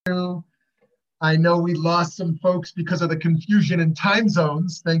I know we lost some folks because of the confusion in time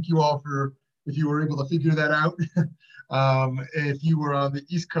zones. Thank you all for, if you were able to figure that out. If you were on the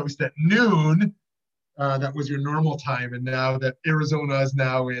East Coast at noon, that was your normal time. And now that Arizona is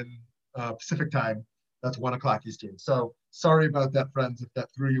now in Pacific time, that's 1 o'clock Eastern. So sorry about that, friends, if that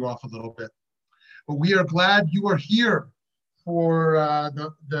threw you off a little bit. But we are glad you are here for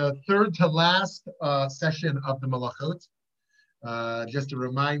the third to last session of the Malachot. Just a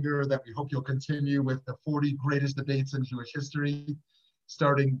reminder that we hope you'll continue with the 40 greatest debates in Jewish history,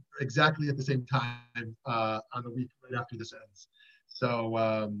 starting exactly at the same time on the week right after this ends. So,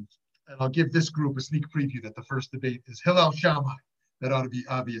 and I'll give this group a sneak preview that the first debate is Hillel Shammai. That ought to be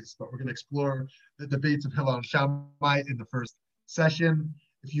obvious, but we're going to explore the debates of Hillel and Shammai in the first session.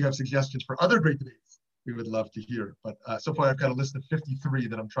 If you have suggestions for other great debates, we would love to hear. But so far, I've got a list of 53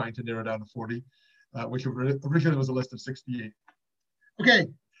 that I'm trying to narrow down to 40, which originally was a list of 68. Okay.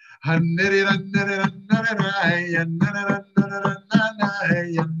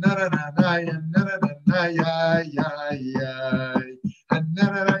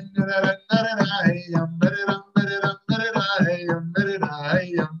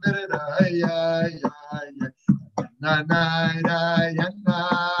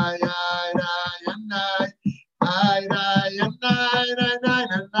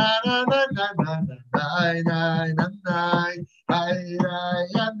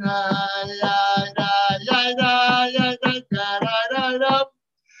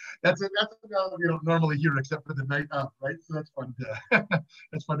 That's a melody you don't normally hear except for the night up, right? So that's fun to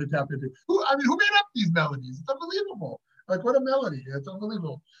that's fun to tap into. Who made up these melodies? It's unbelievable. Like, what a melody. It's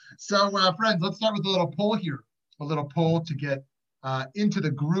unbelievable. So friends, let's start with a little poll here. A little poll to get into the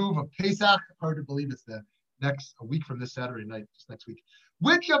groove of Pesach. Hard to believe it's a week from this Saturday night, just next week.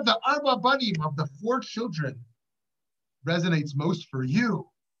 Which of the Arba Banim, of the 4 children, resonates most for you?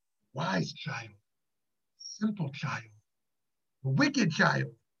 Wise child, simple child, the wicked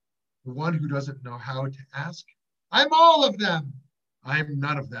child, the one who doesn't know how to ask? I'm all of them. I'm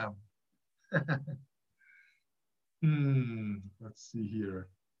none of them. Let's see here.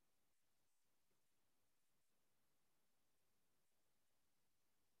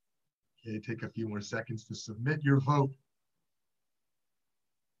 Okay, take a few more seconds to submit your vote.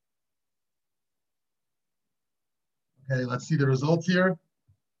 Okay, let's see the results here.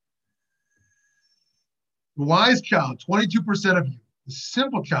 The wise child, 22% of you. The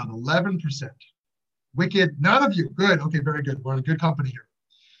simple child, 11%. Wicked, none of you. Good. Okay, very good. We're in good company here.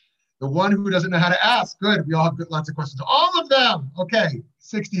 The one who doesn't know how to ask. Good. We all have lots of questions. All of them. Okay,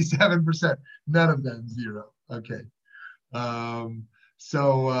 67%. None of them, 0. Okay.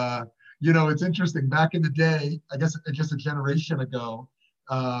 It's interesting. Back in the day, I guess just a generation ago,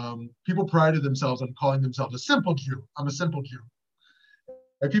 people prided themselves on calling themselves a simple Jew. I'm a simple Jew.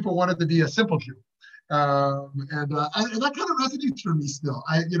 And people wanted to be a simple Jew. And that kind of resonates for me still.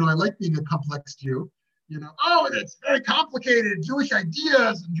 I like being a complex Jew. It's very complicated, Jewish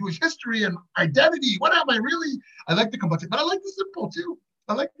ideas and Jewish history and identity. What am I really? I like the complexity, but I like the simple too.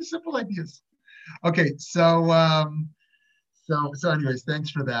 I like the simple ideas. Okay, so anyways, thanks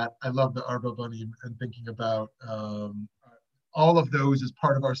for that. I love the Arba Banim and thinking about all of those as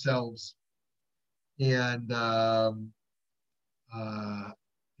part of ourselves and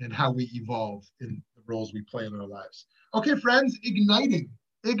how we evolve in the roles we play in our lives. Okay, friends, igniting.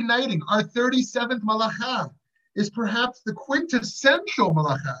 Our 37th malacha is perhaps the quintessential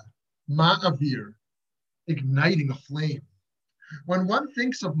malacha, Mav'ir, igniting a flame. When one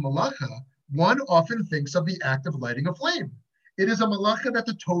thinks of malacha, one often thinks of the act of lighting a flame. It is a malacha that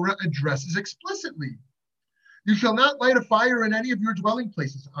the Torah addresses explicitly. You shall not light a fire in any of your dwelling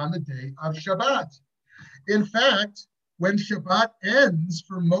places on the day of Shabbat. In fact, when Shabbat ends,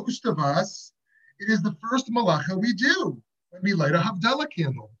 for most of us, it is the first malacha we do when we light a Havdalah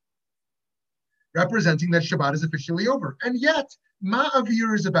candle, representing that Shabbat is officially over. And yet,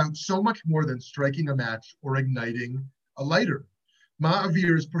 Ma'avir is about so much more than striking a match or igniting a lighter.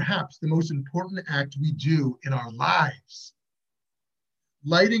 Ma'avir is perhaps the most important act we do in our lives,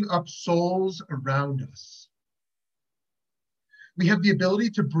 lighting up souls around us. We have the ability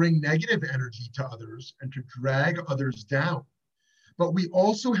to bring negative energy to others and to drag others down. But we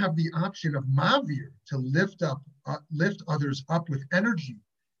also have the option of Mav'ir, to lift others up with energy,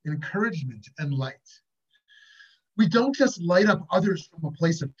 encouragement, and light. We don't just light up others from a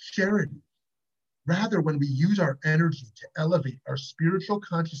place of charity. Rather, when we use our energy to elevate our spiritual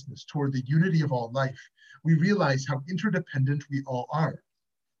consciousness toward the unity of all life, we realize how interdependent we all are.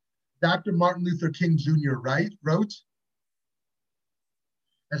 Dr. Martin Luther King Jr. wrote,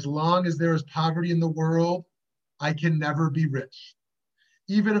 "As long as there is poverty in the world, I can never be rich.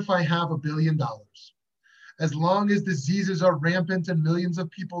 even if I have $1 billion. As long as diseases are rampant and millions of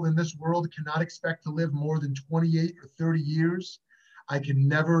people in this world cannot expect to live more than 28 or 30 years, I can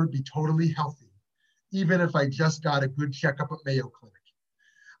never be totally healthy, even if I just got a good checkup at Mayo Clinic.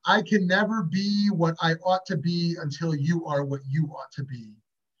 I can never be what I ought to be until you are what you ought to be.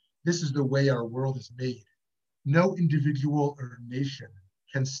 This is the way our world is made. No individual or nation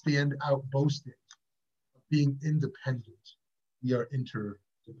can stand out boasting of being independent. We are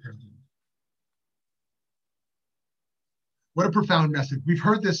interdependent. What a profound message. We've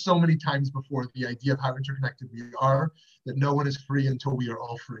heard this so many times before, the idea of how interconnected we are, that no one is free until we are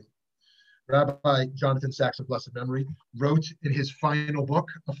all free. Rabbi Jonathan Sacks of blessed memory wrote in his final book,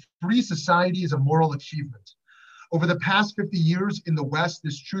 "A free society is a moral achievement. Over the past 50 years in the West,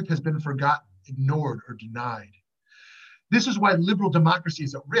 this truth has been forgotten, ignored, or denied. This is why liberal democracy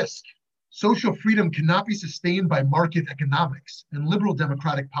is at risk. Social freedom cannot be sustained by market economics and liberal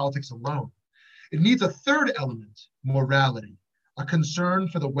democratic politics alone. It needs a third element, morality, a concern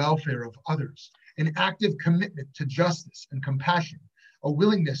for the welfare of others, an active commitment to justice and compassion, a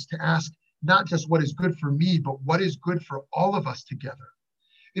willingness to ask not just what is good for me, but what is good for all of us together.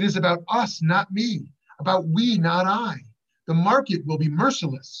 It is about us, not me, about we, not I. The market will be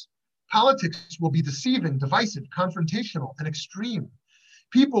merciless. Politics will be deceiving, divisive, confrontational, and extreme.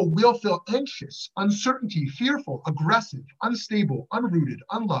 People will feel anxious, uncertainty, fearful, aggressive, unstable, unrooted,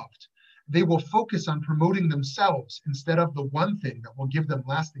 unloved. They will focus on promoting themselves instead of the one thing that will give them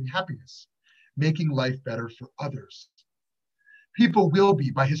lasting happiness, making life better for others. People will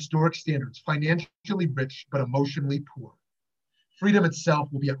be, by historic standards, financially rich but emotionally poor. Freedom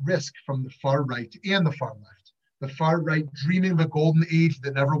itself will be at risk from the far right and the far left. The far right dreaming of a golden age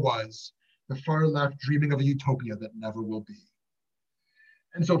that never was, the far left dreaming of a utopia that never will be."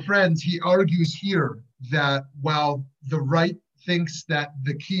 And so, friends, he argues here that while the right thinks that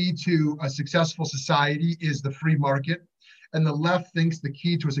the key to a successful society is the free market, and the left thinks the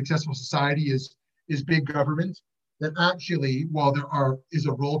key to a successful society is big government, that actually, while is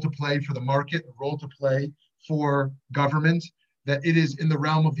a role to play for the market, a role to play for government, that it is in the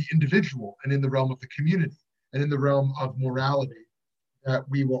realm of the individual and in the realm of the community and in the realm of morality that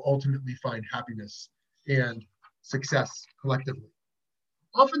we will ultimately find happiness and success collectively.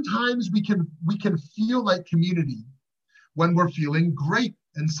 Oftentimes we can feel like community when we're feeling great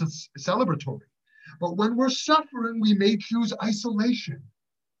and celebratory. But when we're suffering, we may choose isolation,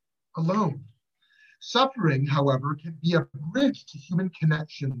 alone. Suffering, however, can be a bridge to human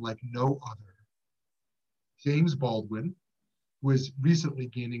connection like no other. James Baldwin, who is recently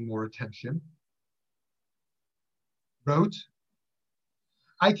gaining more attention, wrote,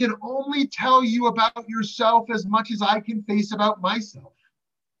 "I can only tell you about yourself as much as I can face about myself."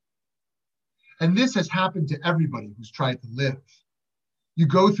 And this has happened to everybody who's tried to live. You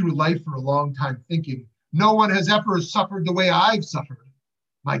go through life for a long time thinking, no one has ever suffered the way I've suffered.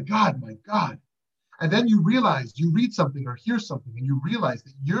 My God, my God. And then you realize, you read something or hear something, and you realize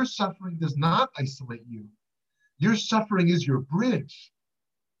that your suffering does not isolate you. Your suffering is your bridge.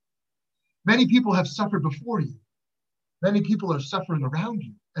 Many people have suffered before you. Many people are suffering around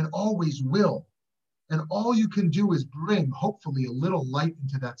you and always will. And all you can do is bring, hopefully, a little light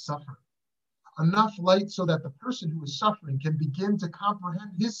into that suffering. Enough light so that the person who is suffering can begin to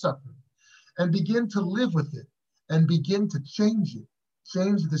comprehend his suffering and begin to live with it and begin to change it,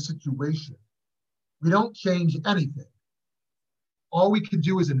 change the situation. We don't change anything. All we can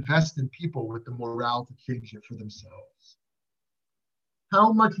do is invest in people with the morale to change it for themselves.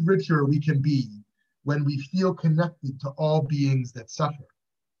 How much richer we can be when we feel connected to all beings that suffer.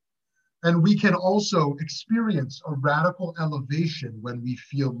 And we can also experience a radical elevation when we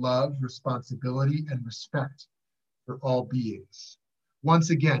feel love, responsibility, and respect for all beings.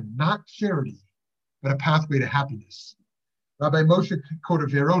 Once again, not charity, but a pathway to happiness. Rabbi Moshe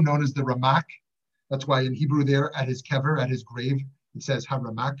Cordovero, known as the Ramak, that's why in Hebrew there at his kever, at his grave, it says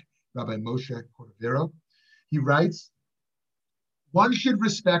HaRamak, Rabbi Moshe Cordovero. He writes, "One should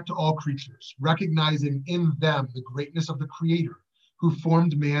respect all creatures, recognizing in them the greatness of the Creator, who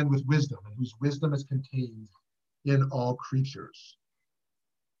formed man with wisdom and whose wisdom is contained in all creatures."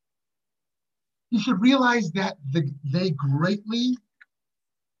 You should realize that they greatly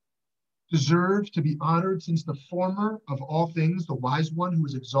deserve to be honored, since the former of all things, the wise one who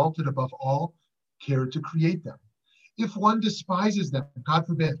is exalted above all, cared to create them. If one despises them, God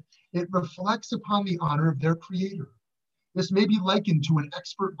forbid, it reflects upon the honor of their creator. This may be likened to an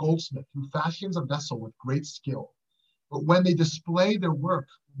expert goldsmith who fashions a vessel with great skill. But when they display their work,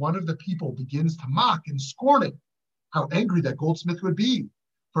 one of the people begins to mock and scorn it. How angry that goldsmith would be,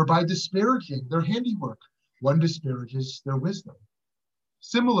 for by disparaging their handiwork, one disparages their wisdom.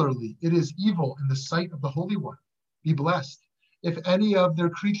 Similarly, it is evil in the sight of the Holy One. Be blessed if any of their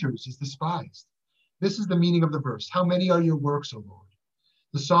creatures is despised. This is the meaning of the verse. How many are your works, O Lord?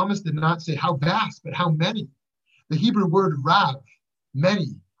 The psalmist did not say how vast, but how many. The Hebrew word rav,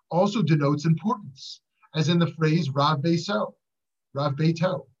 many, also denotes importance, as in the phrase rav beito,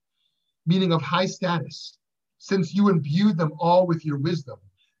 meaning of high status. Since you imbued them all with your wisdom,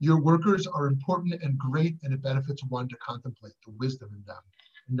 your workers are important and great, and it benefits one to contemplate the wisdom in them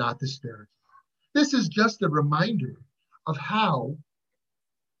and not disparage. This is just a reminder of how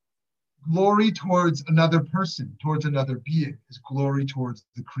glory towards another person, towards another being, is glory towards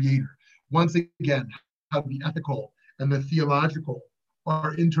the Creator. Once again, how the ethical and the theological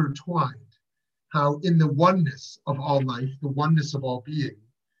are intertwined, how in the oneness of all life, the oneness of all being,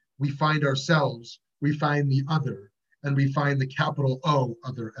 we find ourselves, we find the other, and we find the capital O,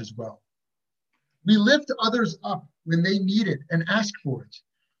 other, as well. We lift others up when they need it and ask for it.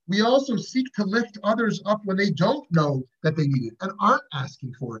 We also seek to lift others up when they don't know that they need it and aren't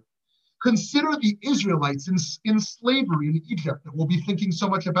asking for it. Consider the Israelites in slavery in Egypt that we'll be thinking so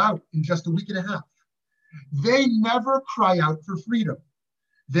much about in just a week and a half. They never cry out for freedom.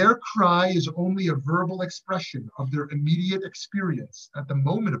 Their cry is only a verbal expression of their immediate experience at the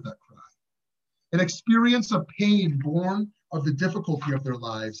moment of that cry, an experience of pain born of the difficulty of their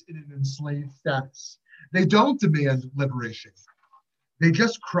lives in an enslaved status. They don't demand liberation. They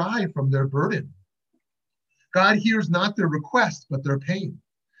just cry from their burden. God hears not their request, but their pain.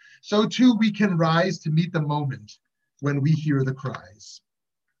 So too we can rise to meet the moment when we hear the cries.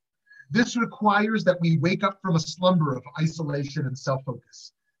 This requires that we wake up from a slumber of isolation and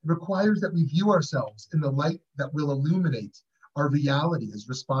self-focus. It requires that we view ourselves in the light that will illuminate our reality as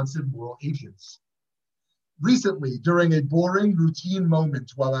responsive moral agents. Recently, during a boring routine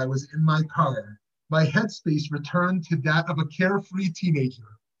moment while I was in my car, my headspace returned to that of a carefree teenager.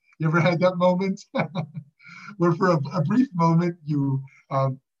 You ever had that moment? Where for a brief moment you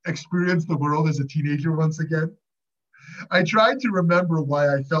experience the world as a teenager once again? I tried to remember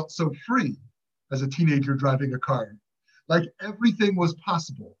why I felt so free as a teenager driving a car, like everything was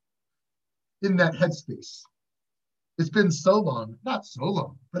possible in that headspace. It's been so long, not so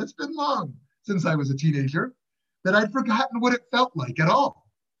long, but it's been long since I was a teenager that I'd forgotten what it felt like at all.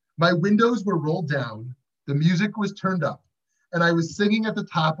 My windows were rolled down, the music was turned up, and I was singing at the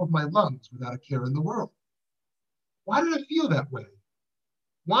top of my lungs without a care in the world. Why did I feel that way?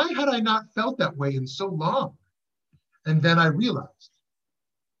 Why had I not felt that way in so long? And then I realized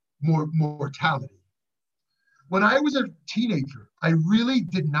mortality. When I was a teenager, I really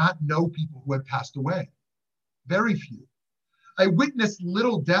did not know people who had passed away. Very few. I witnessed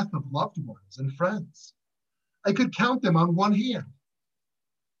little death of loved ones and friends. I could count them on one hand.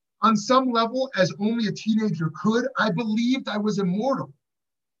 On some level, as only a teenager could, I believed I was immortal.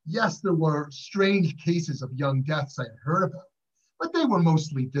 Yes, there were strange cases of young deaths I had heard about, but they were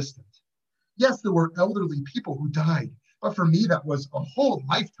mostly distant. Yes, there were elderly people who died, but for me, that was a whole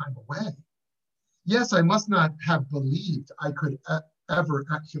lifetime away. Yes, I must not have believed I could ever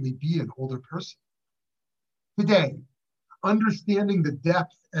actually be an older person. Today, understanding the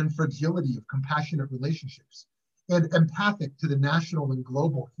depth and fragility of compassionate relationships and empathic to the national and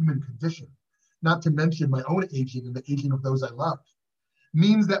global human condition, not to mention my own aging and the aging of those I love,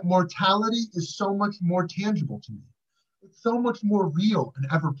 means that mortality is so much more tangible to me. It's so much more real and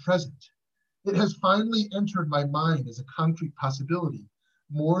ever present. It has finally entered my mind as a concrete possibility,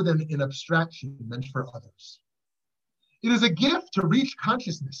 more than an abstraction meant for others. It is a gift to reach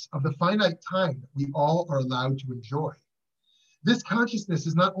consciousness of the finite time that we all are allowed to enjoy. This consciousness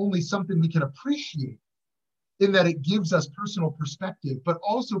is not only something we can appreciate in that it gives us personal perspective, but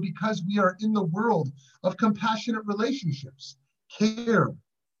also because we are in the world of compassionate relationships, care,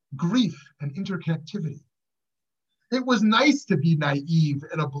 grief, and interconnectivity. It was nice to be naive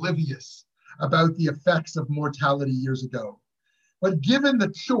and oblivious about the effects of mortality years ago. But given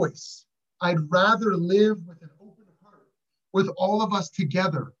the choice, I'd rather live with an open heart, with all of us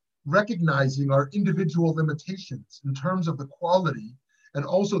together, recognizing our individual limitations in terms of the quality and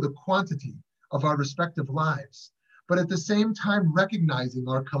also the quantity of our respective lives, but at the same time recognizing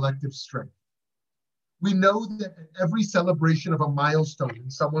our collective strength. We know that at every celebration of a milestone in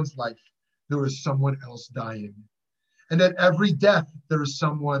someone's life, there is someone else dying. And at every death, there is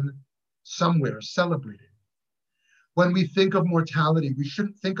someone somewhere celebrating. When we think of mortality, we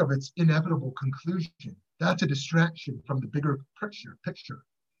shouldn't think of its inevitable conclusion. That's a distraction from the bigger picture.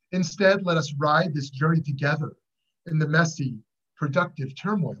 Instead, let us ride this journey together in the messy, productive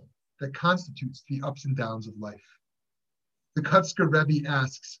turmoil that constitutes the ups and downs of life. The Kutzker Rebbe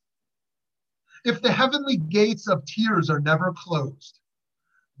asks, if the heavenly gates of tears are never closed,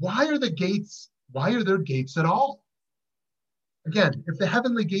 why are there gates at all? Again, if the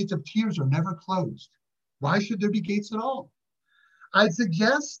heavenly gates of tears are never closed, why should there be gates at all? I'd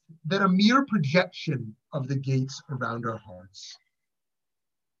suggest that a mere projection of the gates around our hearts.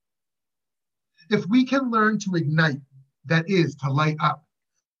 If we can learn to ignite, that is, to light up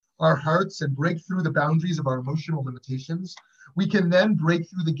our hearts and break through the boundaries of our emotional limitations, we can then break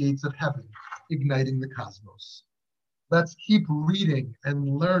through the gates of heaven, igniting the cosmos. Let's keep reading and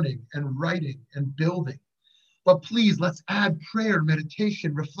learning and writing and building. But please, let's add prayer,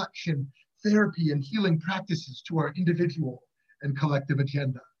 meditation, reflection, therapy, and healing practices to our individual and collective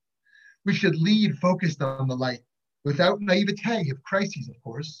agenda. We should lead focused on the light, without naivete of crises, of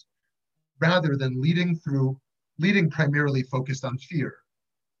course, rather than leading primarily focused on fear.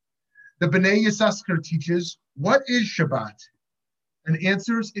 The B'nai Yissaschar teaches, what is Shabbat? And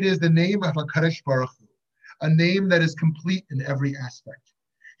answers, it is the name of HaKadosh Baruch Hu, a name that is complete in every aspect.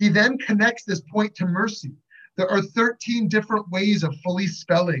 He then connects this point to mercy. There are 13 different ways of fully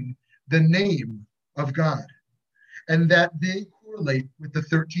spelling the name of God, and that they correlate with the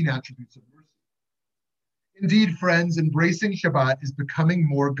 13 attributes of mercy. Indeed, friends, embracing Shabbat is becoming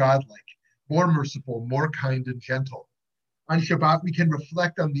more godlike, more merciful, more kind and gentle. On Shabbat, we can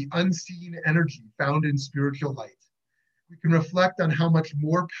reflect on the unseen energy found in spiritual light. We can reflect on how much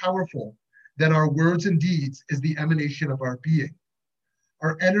more powerful than our words and deeds is the emanation of our being.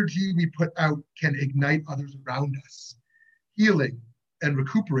 Our energy we put out can ignite others around us. Healing and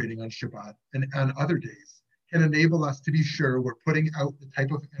recuperating on Shabbat and on other days can enable us to be sure we're putting out the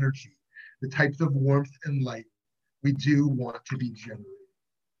type of energy, the types of warmth and light we do want to be generating.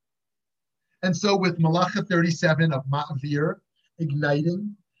 And so with Malacha 37 of Mav'ir,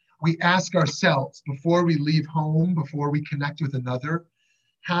 igniting, we ask ourselves before we leave home, before we connect with another,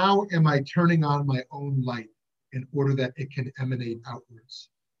 how am I turning on my own light in order that it can emanate outwards?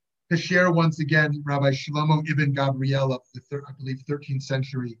 To share once again, Rabbi Shlomo Ibn Gabriel of the, I believe, 13th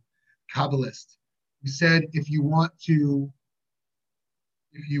century Kabbalist, who said, if you want to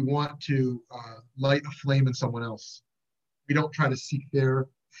light a flame in someone else, we don't try to seek their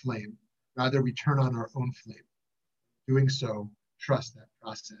flame. Rather, we turn on our own flame. Doing so, trust that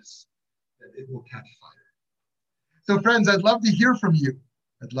process, that it will catch fire. So friends, I'd love to hear from you.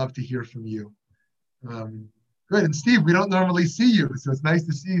 I'd love to hear from you. Good, and Steve, we don't normally see you, so it's nice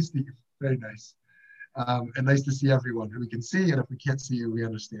to see you, Steve. Very nice. And nice to see everyone who we can see, and if we can't see you, we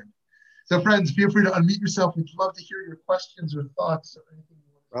understand. So friends, feel free to unmute yourself. We'd love to hear your questions or thoughts or anything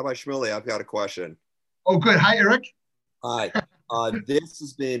you want. Rabbi Shmuley, I've got a question. Oh, good. Hi, Eric. Hi. This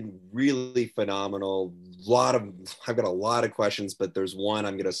has been really phenomenal. I've got a lot of questions, but there's one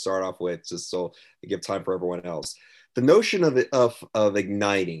I'm going to start off with just so I give time for everyone else. The notion of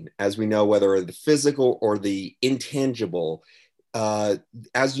igniting, as we know, whether the physical or the intangible,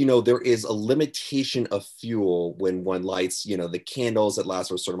 as you know, there is a limitation of fuel when one lights, the candles that last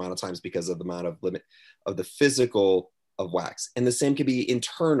for a certain amount of times because of the amount of limit of the physical of wax. And the same can be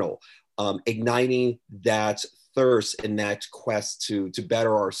internal, igniting that thirst and that quest to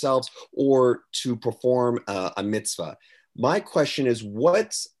better ourselves or to perform a mitzvah. My question is,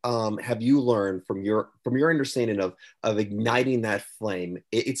 what have you learned from your understanding of igniting that flame?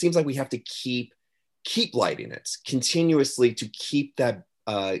 It seems like we have to keep lighting it continuously to keep that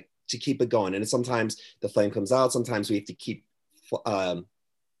to keep it going. And sometimes the flame comes out. Sometimes we have to keep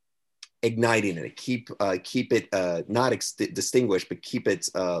igniting it. Keep it not distinguished, but keep it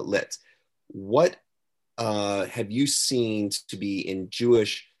lit. What have you seen to be in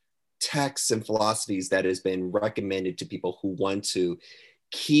Jewish texts and philosophies that has been recommended to people who want to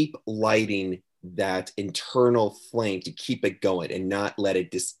keep lighting that internal flame, to keep it going and not let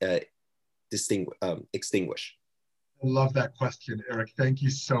it extinguish? I love that question, Eric. Thank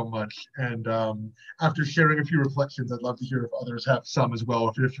you so much. And after sharing a few reflections, I'd love to hear if others have some as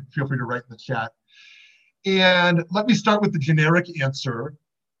well. Feel free to write in the chat. And let me start with the generic answer,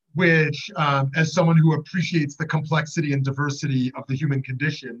 which, as someone who appreciates the complexity and diversity of the human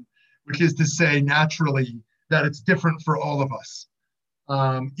condition, which is to say naturally that it's different for all of us.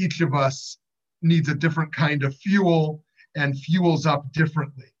 Each of us needs a different kind of fuel and fuels up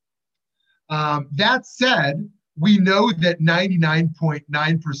differently. That said, we know that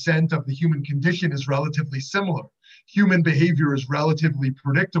 99.9% of the human condition is relatively similar. Human behavior is relatively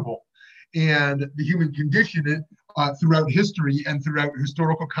predictable. And the human condition throughout history and throughout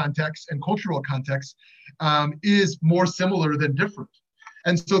historical contexts and cultural contexts is more similar than different.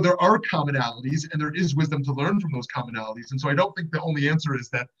 And so there are commonalities and there is wisdom to learn from those commonalities. And so I don't think the only answer is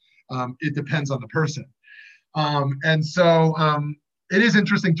that it depends on the person. And so it is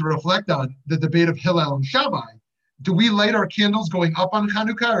interesting to reflect on the debate of Hillel and Shammai, Do we light our candles going up on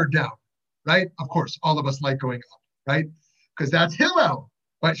Hanukkah or down? Right? Of course, all of us like going up, right? Because that's Hillel.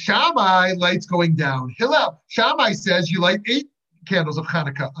 But Shammai lights going down. Shammai says you light 8 candles of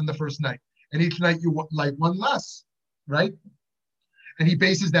Hanukkah on the first night, and each night you light one less, right? And he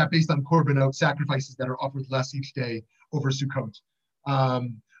bases that based on korbanot, sacrifices that are offered less each day over Sukkot.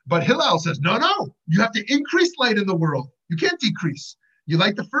 But Hillel says, no, you have to increase light in the world. You can't decrease. You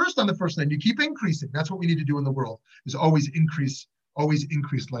light the first on the first night, and you keep increasing. That's what we need to do in the world, is always increase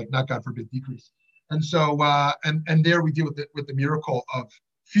light, not, God forbid, decrease. And so, and there we deal with the miracle of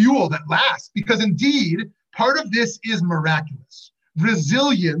fuel that lasts, because indeed, part of this is miraculous.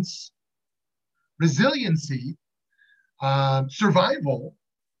 Resiliency, survival,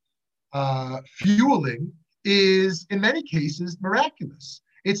 fueling is in many cases miraculous.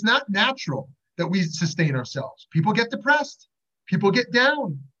 It's not natural that we sustain ourselves. People get depressed, people get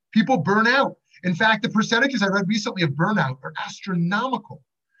down, people burn out. In fact, the percentages I read recently of burnout are astronomical,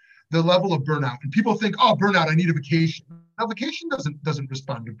 the level of burnout. And people think, oh, burnout, I need a vacation. Now, vacation doesn't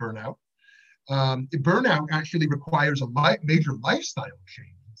respond to burnout. Burnout actually requires a major lifestyle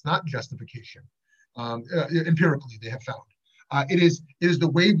change. It's not justification. Empirically, they have found. It is the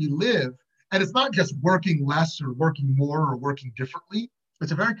way we live, and it's not just working less or working more or working differently.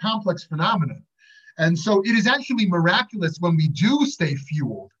 It's a very complex phenomenon. And so it is actually miraculous when we do stay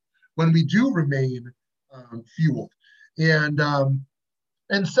fueled, when we do remain fueled.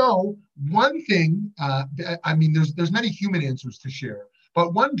 And so one thing, I mean, there's many human answers to share,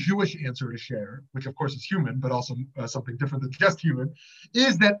 but one Jewish answer to share, which of course is human, but also something different than just human,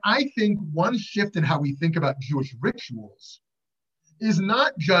 is that I think one shift in how we think about Jewish rituals is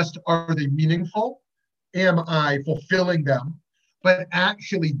not just, are they meaningful? Am I fulfilling them? But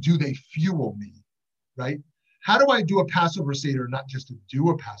actually, do they fuel me, right? How do I do a Passover Seder, not just to do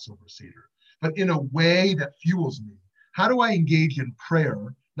a Passover Seder, but in a way that fuels me? How do I engage in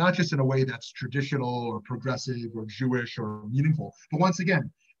prayer, not just in a way that's traditional or progressive or Jewish or meaningful, but once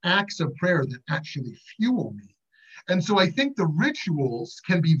again, acts of prayer that actually fuel me? And so I think the rituals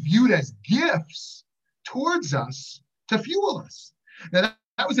can be viewed as gifts towards us to fuel us. Now,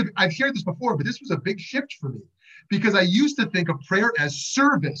 I've shared this before, but this was a big shift for me, because I used to think of prayer as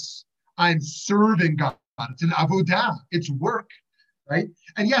service. I'm serving God. It's an avodah. It's work, right?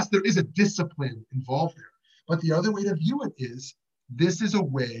 And yes, there is a discipline involved there. But the other way to view it is, this is a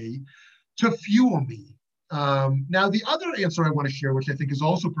way to fuel me. Now, the other answer I want to share, which I think is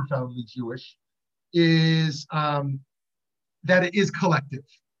also profoundly Jewish, is that it is collective.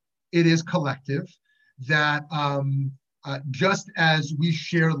 It is collective, that just as we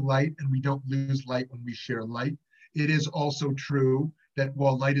share light and we don't lose light when we share light, it is also true that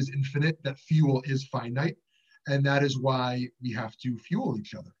while light is infinite, that fuel is finite. And that is why we have to fuel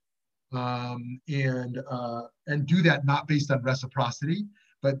each other. And do that not based on reciprocity,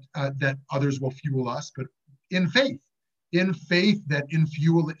 but that others will fuel us, but in faith that in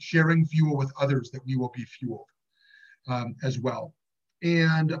sharing fuel with others, that we will be fueled as well.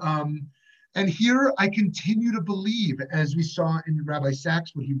 And here I continue to believe, as we saw in Rabbi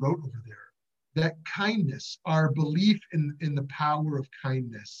Sachs, what he wrote over there, that kindness, our belief in the power of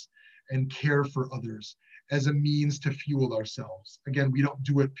kindness and care for others as a means to fuel ourselves. Again, we don't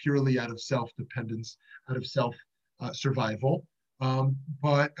do it purely out of self-dependence, out of self-survival,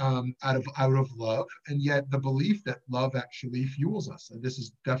 but out of love. And yet the belief that love actually fuels us. And this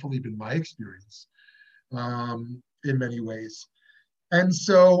has definitely been my experience in many ways. And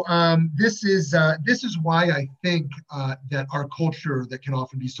so this is why I think that our culture, that can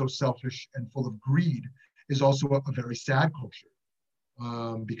often be so selfish and full of greed, is also a very sad culture.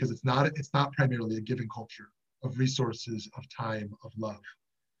 Because it's not primarily a giving culture of resources, of time, of love.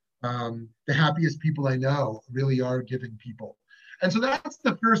 The happiest people I know really are giving people. And so that's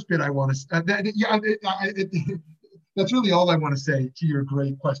the first bit I want to, that's really all I want to say to your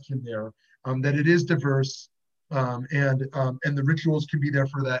great question there, that it is diverse, and the rituals can be there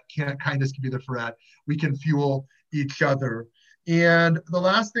for that, kindness can be there for that. We can fuel each other. And the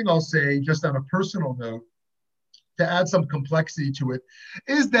last thing I'll say, just on a personal note, to add some complexity to it,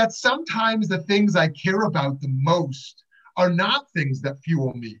 is that sometimes the things I care about the most are not things that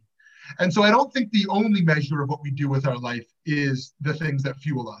fuel me. And so I don't think the only measure of what we do with our life is the things that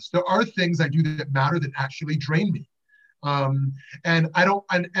fuel us. There are things I do that matter that actually drain me. And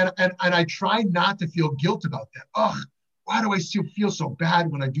I try not to feel guilt about that. Ugh, why do I still feel so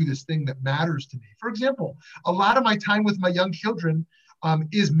bad when I do this thing that matters to me? For example, a lot of my time with my young children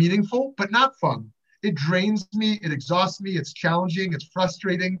is meaningful, but not fun. It drains me, it exhausts me, it's challenging, it's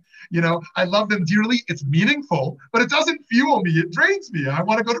frustrating. I love them dearly, it's meaningful, but it doesn't fuel me, it drains me. I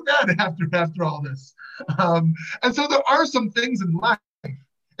want to go to bed after all this. And so there are some things in life,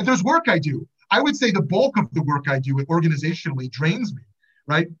 and there's work I do. I would say the bulk of the work I do organizationally drains me,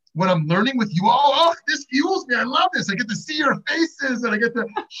 right? When I'm learning with you all, oh, this fuels me. I love this. I get to see your faces and I get to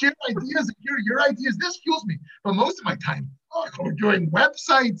share ideas and hear your ideas. This fuels me. But most of my time, doing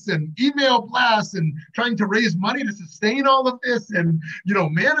websites and email blasts and trying to raise money to sustain all of this and,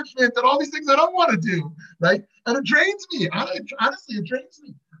 management and all these things I don't want to do, right? And it drains me. Honestly, it drains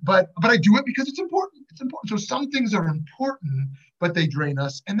me. But I do it because it's important. It's important. So some things are important, but they drain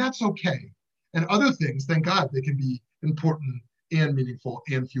us, and that's okay. And other things, thank God, they can be important and meaningful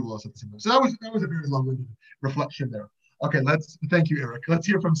and fuel us at the same time. So that was a very long-winded reflection there. Okay, thank you, Eric. Let's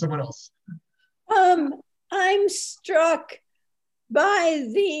hear from someone else. I'm struck by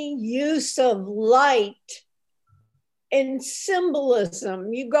the use of light and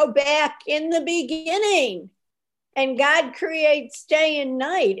symbolism. You go back in the beginning, and God creates day and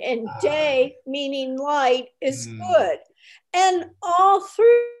night, and day, meaning light, is good. And all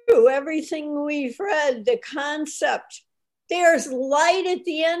through everything we've read, the concept, there's light at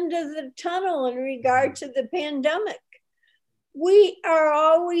the end of the tunnel in regard to the pandemic. We are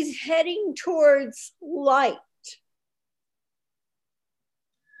always heading towards light.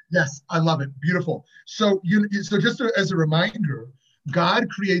 Yes, I love it. Beautiful. So just as a reminder, God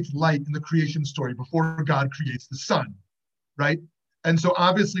creates light in the creation story before God creates the sun, right? And so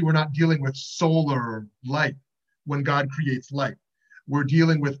obviously we're not dealing with solar light when God creates light. We're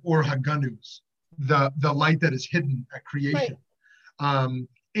dealing with Or Haganuz, the light that is hidden at creation, right.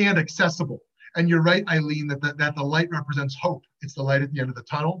 And accessible. And you're right, Eileen, that the light represents hope. It's the light at the end of the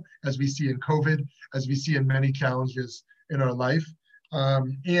tunnel, as we see in COVID, as we see in many challenges in our life.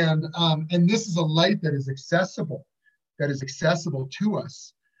 And this is a light that is accessible to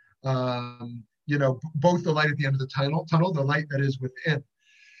us. Both the light at the end of the tunnel, the light that is within.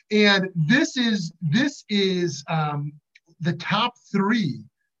 And this is the top 3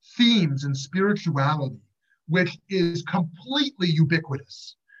 themes in spirituality, which is completely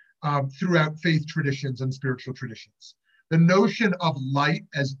ubiquitous throughout faith traditions and spiritual traditions. The notion of light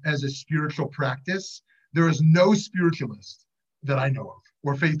as a spiritual practice, there is no spiritualist that I know of,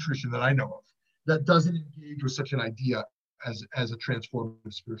 or faith tradition that I know of, that doesn't engage with such an idea as a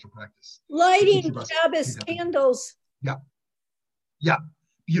transformative spiritual practice. Lighting Shabbos candles. Yeah,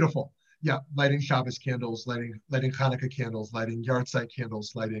 beautiful. Yeah, lighting Shabbos candles, lighting Hanukkah candles, lighting Yartzeit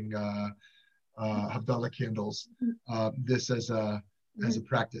candles, lighting Havdalah candles. This as a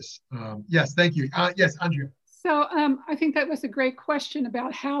practice. Yes, thank you. Yes, Andrea. So I think that was a great question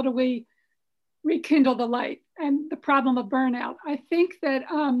about how do we rekindle the light and the problem of burnout. I think that,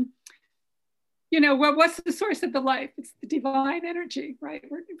 what's the source of the life? It's the divine energy, right?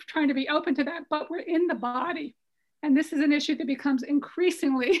 We're trying to be open to that, but we're in the body. And this is an issue that becomes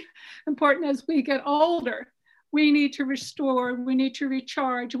increasingly important as we get older. We need to restore, we need to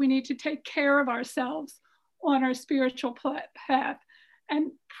recharge, we need to take care of ourselves on our spiritual path.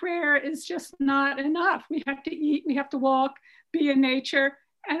 And prayer is just not enough. We have to eat, we have to walk, be in nature,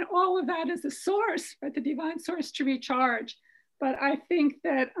 and all of that is a source, right? The divine source to recharge. But I think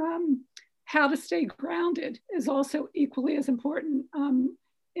that how to stay grounded is also equally as important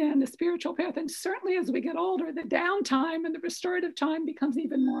in the spiritual path. And certainly as we get older, the downtime and the restorative time becomes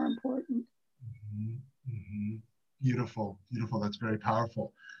even more important. Beautiful. That's very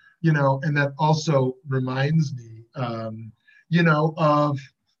powerful. And that also reminds me,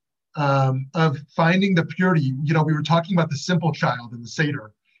 of finding the purity. We were talking about the simple child in the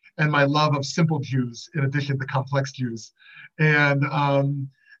Seder and my love of simple Jews in addition to complex Jews. And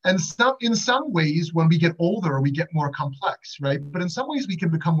in some ways, when we get older, we get more complex, right? But in some ways, we can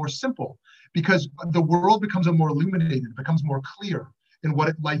become more simple because the world becomes more illuminated, it becomes more clear in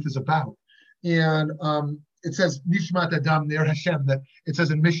what life is about. And it says, Nishmat Adam Ner Hashem, that it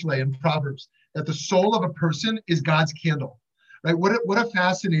says in Mishlei and Proverbs, that the soul of a person is God's candle, right? What a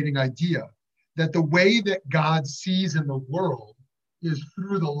fascinating idea, that the way that God sees in the world is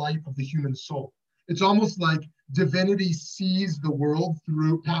through the light of the human soul. It's almost like divinity sees the world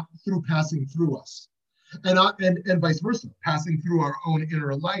through passing through us, and vice versa. Passing through our own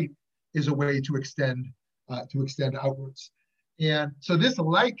inner light is a way to extend outwards. And so this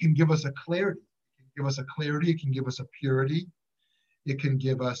light can give us a clarity. It can give us a clarity. It can give us a purity. It can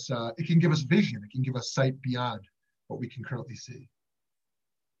give us vision. It can give us sight beyond what we can currently see.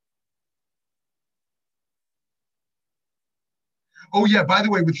 Oh yeah, by the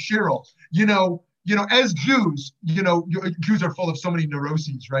way, with Cheryl, as Jews, Jews are full of so many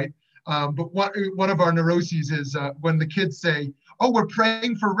neuroses, right? But one of our neuroses is when the kids say, oh, we're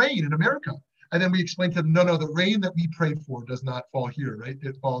praying for rain in America. And then we explain to them, no, the rain that we pray for does not fall here, right?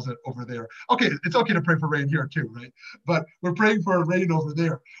 It falls over there. Okay, it's okay to pray for rain here too, right? But we're praying for a rain over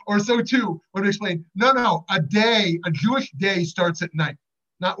there. Or so too, when we explain, no, a Jewish day starts at night,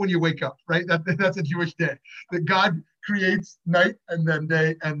 not when you wake up, right? That's a Jewish day. That God creates night and then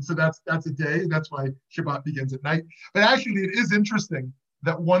day, and so that's a day. That's why Shabbat begins at night. But actually, it is interesting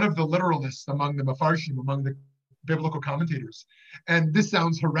that one of the literalists among the Mefarshim, among the biblical commentators, and this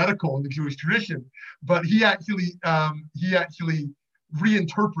sounds heretical in the Jewish tradition, but he actually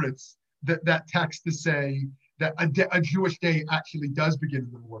reinterprets that text to say that a Jewish day actually does begin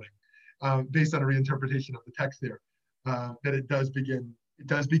in the morning, based on a reinterpretation of the text there, that it does begin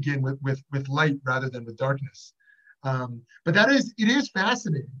with light rather than with darkness. But it is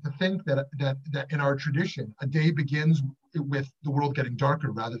fascinating to think that in our tradition, a day begins with the world getting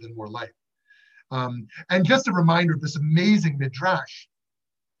darker rather than more light. And just a reminder of this amazing midrash,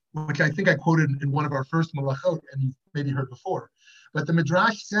 which I think I quoted in one of our first malachot, and you've maybe heard before. But the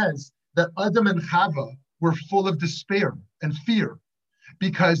midrash says that Adam and Chava were full of despair and fear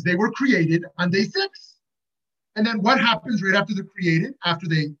because they were created on day 6. And then what happens right after they're created, after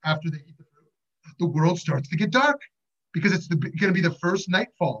they eat the fruit? The world starts to get dark because it's going to be the first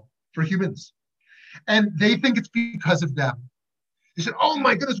nightfall for humans. And they think it's because of them. They said, oh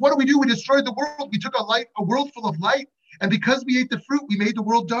my goodness, what do? We destroyed the world. We took a world full of light. And because we ate the fruit, we made the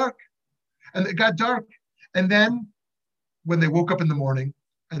world dark. And it got dark. And then when they woke up in the morning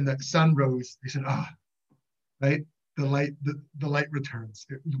and the sun rose, they said, right? The light returns.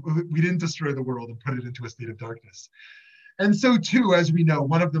 We didn't destroy the world and put it into a state of darkness. And so too, as we know,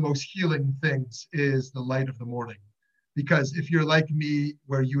 one of the most healing things is the light of the morning. Because if you're like me,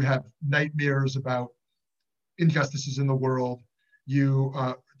 where you have nightmares about injustices in the world, you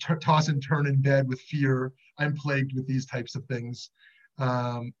toss and turn in bed with fear, I'm plagued with these types of things,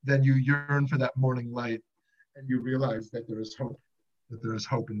 then you yearn for that morning light and you realize that there is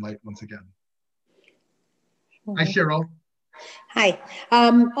hope and light once again. Hi, Cheryl. Hi.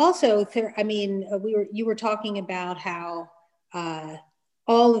 Also, you were talking about how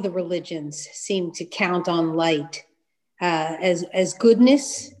all of the religions seem to count on light as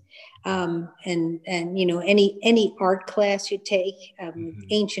goodness, and any art class you take,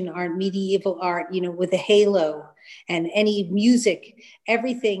 ancient art, medieval art, with a halo, and any music,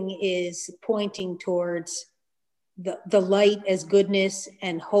 everything is pointing towards the light as goodness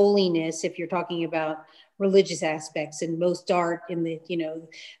and holiness. If you're talking about religious aspects, and most art in the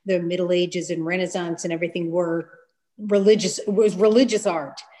Middle Ages and Renaissance and everything was religious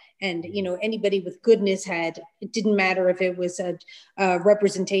art. And, anybody with goodness it didn't matter if it was a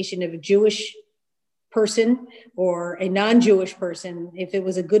representation of a Jewish person or a non-Jewish person. If it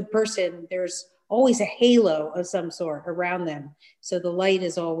was a good person, there's always a halo of some sort around them. So the light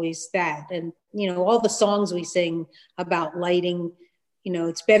is always that. And, all the songs we sing about lighting,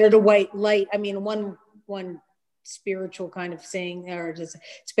 it's better to light. I mean, one spiritual kind of saying, or just,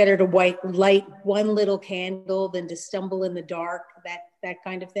 it's better to light one little candle than to stumble in the dark, that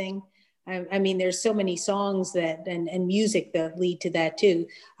kind of thing. I mean, there's so many songs and music that lead to that too,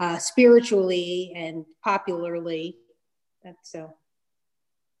 spiritually and popularly. That's so.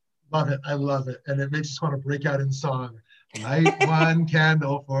 Love it. I love it. And it makes us want to break out in song. Light one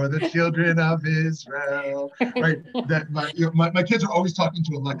candle for the children of Israel. Right. That my kids are always talking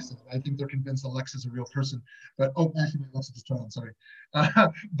to Alexa. I think they're convinced Alexa's a real person. But actually, Alexa just turned on. Sorry.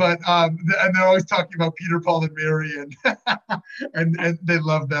 And they're always talking about Peter, Paul, and Mary, and they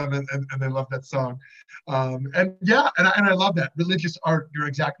love them and they love that song. And I love that religious art. You're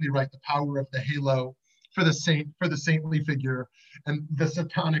exactly right. The power of the halo for the saintly figure, and the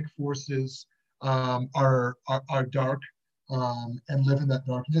satanic forces are dark. And live in that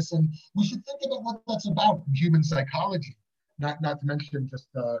darkness, and we should think about what that's about in human psychology, not to mention just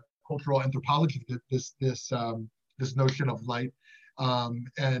cultural anthropology. This notion of light, and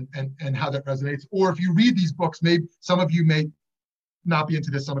how that resonates. Or if you read these books, maybe some of you may not be into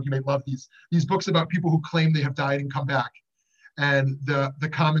this. Some of you may love these books about people who claim they have died and come back, and the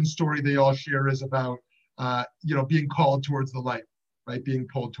common story they all share is about being called towards the light. Right, being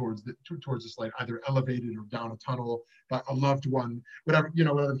pulled towards this light, either elevated or down a tunnel by a loved one, whatever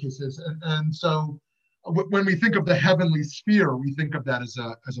the case is. And so, when we think of the heavenly sphere, we think of that as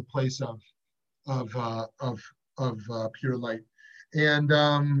a place of pure light. And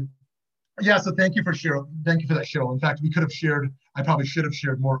so thank you for that, Cheryl. In fact, we could have shared. I probably should have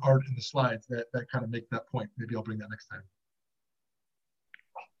shared more art in the slides that kind of make that point. Maybe I'll bring that next time.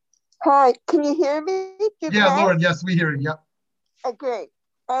 Hi, can you hear me? Yeah, Lauren. Yes, we hear you. Yep. Great.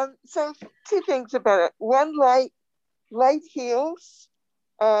 So two things about it. One, light heals.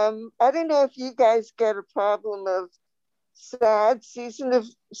 I don't know if you guys get a problem of SAD,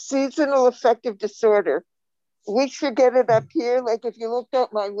 seasonal affective disorder. We should get it up here. Like if you looked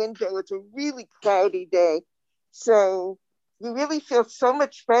out my window, it's a really cloudy day. So you really feel so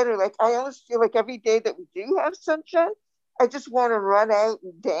much better. Like I almost feel like every day that we do have sunshine, I just want to run out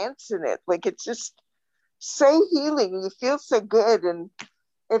and dance in it. Like it's just so healing. You feel so good. And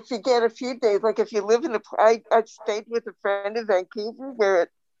if you get a few days, like if you live in I stayed with a friend in Vancouver where it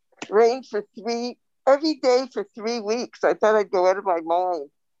rained every day for 3 weeks. I thought I'd go out of my mind.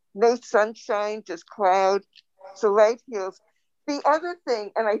 No sunshine, just cloud. So light heals. The other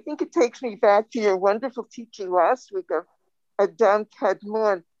thing, and I think it takes me back to your wonderful teaching last week of Adam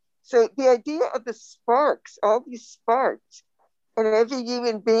Kadmon. So the idea of the sparks, all these sparks, and every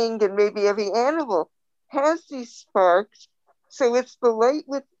human being and maybe every animal has these sparks. So it's the light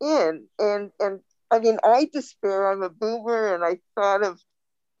within. And I mean, I despair. I'm a boomer, and I thought of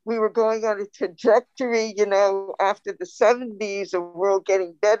we were going on a trajectory, after the 70s, a world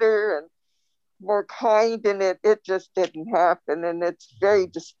getting better and more kind, and it just didn't happen. And it's very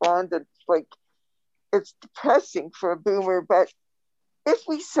despondent. Like it's depressing for a boomer. But if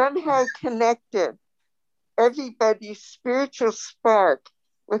we somehow connected everybody's spiritual spark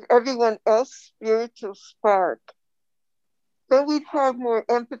with everyone else's spiritual spark, then we'd have more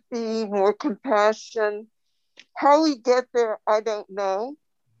empathy, more compassion. How we get there, I don't know.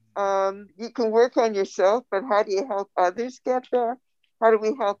 You can work on yourself, but how do you help others get there? How do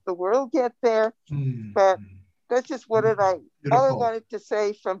we help the world get there? But that's just all I wanted to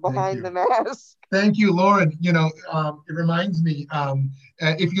say from behind the mask. Thank you, Lauren. It reminds me,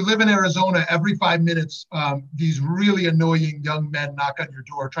 if you live in Arizona, every 5 minutes, these really annoying young men knock on your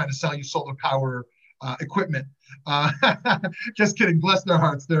door trying to sell you solar power equipment. Just kidding. Bless their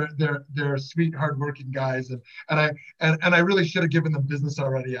hearts. They're sweet, hardworking guys, and I really should have given them business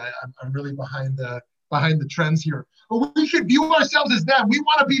already. I'm really behind the trends here. But we should view ourselves as them. We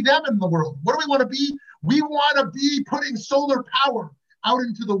want to be them in the world. What do we want to be? We want to be putting solar power out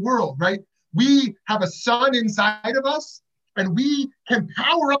into the world, right? We have a sun inside of us, and we can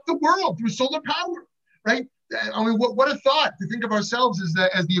power up the world through solar power, right? I mean, what a thought to think of ourselves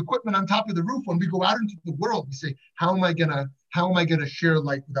as the equipment on top of the roof. When we go out into the world, we say, how am I gonna share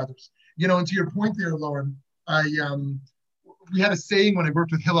light with others? And to your point there, Lauren, we had a saying when I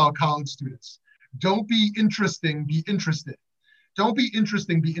worked with Hillel college students: don't be interesting, be interested. Don't be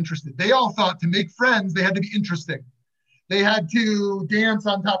interesting, be interested. They all thought to make friends, they had to be interesting. They had to dance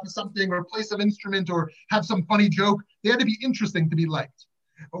on top of something or play some instrument or have some funny joke. They had to be interesting to be liked.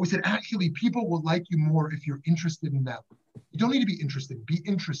 But we said, actually, people will like you more if you're interested in them. You don't need to be interesting, be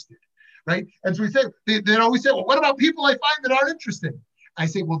interested, right? And so we say, they always say, well, what about people I find that aren't interesting? I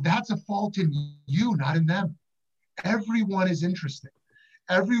say, well, that's a fault in you, not in them. Everyone is interesting.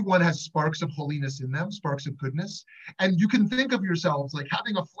 Everyone has sparks of holiness in them, sparks of goodness. And you can think of yourselves like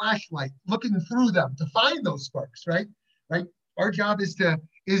having a flashlight, looking through them to find those sparks, right? Right? Our job is to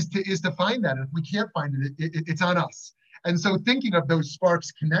find that. And if we can't find it, it's on us. And so thinking of those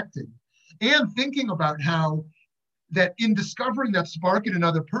sparks connecting and thinking about how that in discovering that spark in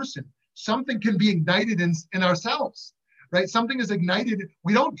another person, something can be ignited in ourselves, right? Something is ignited.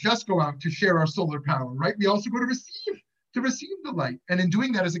 We don't just go out to share our solar power, right? We also go to receive the light. And in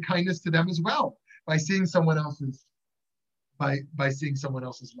doing that as a kindness to them as well, by seeing someone else's, by seeing someone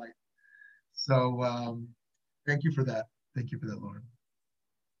else's light. So thank you for that. Thank you for that, Lauren.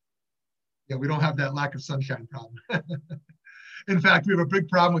 Yeah, we don't have that lack of sunshine problem. In fact, we have a big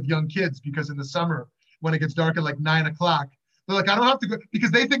problem with young kids because in the summer, when it gets dark at like 9 o'clock, they're like, I don't have to go,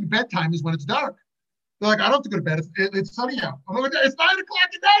 because they think bedtime is when it's dark. They're like, I don't have to go to bed. It's sunny out. I'm like, it's 9 o'clock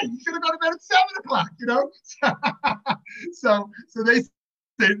at night. You should have gone to bed at 7 o'clock, So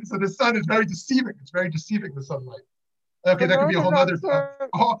the sun is very deceiving. It's very deceiving, the sunlight. Okay, that could be a whole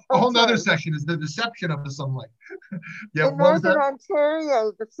nother session, is the deception of the sunlight. Yeah, in Northern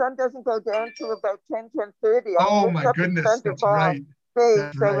Ontario, the sun doesn't go down till about 10:30. Oh my goodness, that's right.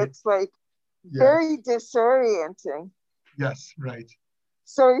 That's so right. It's like very disorienting. Yes, right.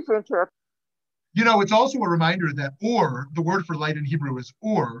 Sorry for interrupting. It's also a reminder that or, the word for light in Hebrew is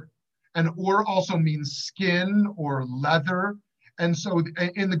or, and or also means skin or leather. And so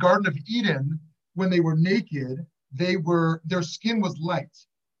in the Garden of Eden, when they were naked, their skin was light,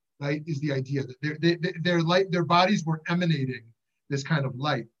 right? Is the idea that their bodies were emanating this kind of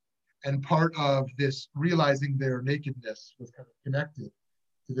light. And part of this realizing their nakedness was kind of connected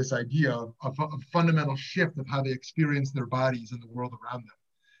to this idea of a fundamental shift of how they experience their bodies and the world around them.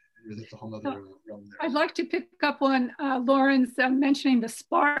 That's a whole other realm there. I'd like to pick up on Lauren's mentioning the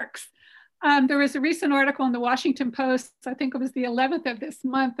sparks. There was a recent article in the Washington Post, I think it was the 11th of this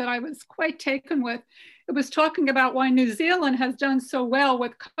month, that I was quite taken with. It was talking about why New Zealand has done so well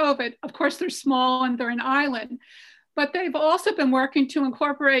with COVID. Of course, they're small and they're an island, but they've also been working to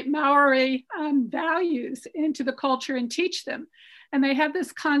incorporate Maori values into the culture and teach them. And they have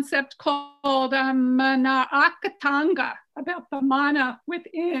this concept called Manaakatanga, about the mana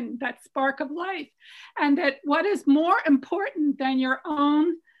within, that spark of life. And that what is more important than your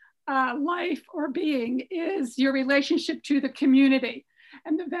own life or being is your relationship to the community.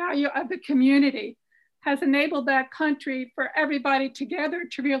 And the value of the community has enabled that country for everybody together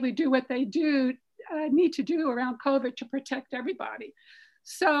to really do what they need to do around COVID to protect everybody.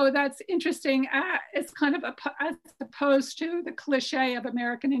 So that's interesting. It's kind of as opposed to the cliche of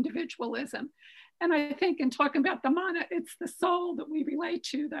American individualism. And I think in talking about the mana, it's the soul that we relate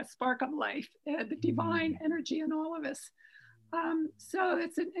to, that spark of life, the divine energy in all of us. So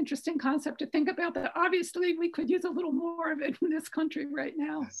it's an interesting concept to think about, that obviously we could use a little more of it in this country right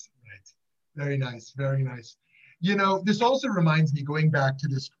now. Yes, right. Very nice, very nice. You know, this also reminds me, going back to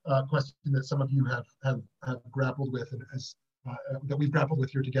this question that some of you have grappled with, and that we've grappled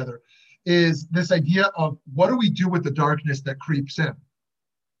with here together, is this idea of what do we do with the darkness that creeps in?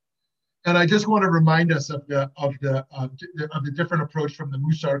 And I just want to remind us of the different approach from the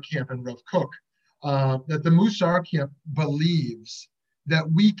Musar camp and Rav Kook, that the Musar camp believes that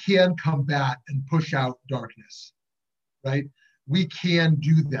we can combat and push out darkness, right? We can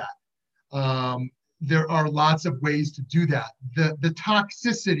do that. There are lots of ways to do that. The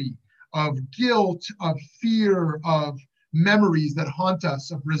toxicity of guilt, of fear, of memories that haunt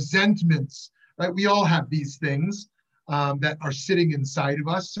us, of resentments, right? We all have these things that are sitting inside of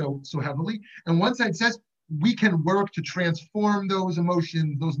us so heavily. And one side says we can work to transform those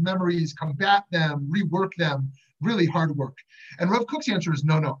emotions, those memories, combat them, rework them, really hard work. And Rav Kook's answer is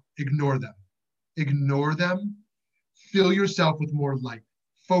no, ignore them. Ignore them, fill yourself with more light,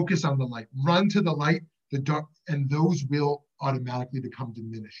 focus on the light, run to the light, the dark, and those will automatically become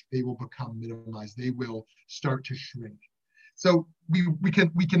diminished. They will become minimized. They will start to shrink. So we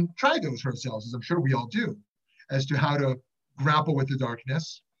can try those for ourselves, as I'm sure we all do, as to how to grapple with the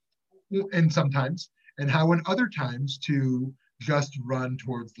darkness, and sometimes, and how in other times to just run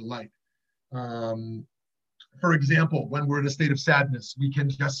towards the light. For example, when we're in a state of sadness, we can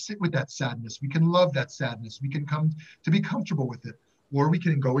just sit with that sadness. We can love that sadness. We can come to be comfortable with it, or we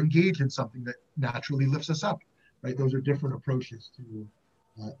can go engage in something that naturally lifts us up, right? Those are different approaches to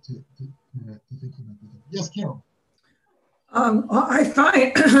thinking about that. Yes, Carol. I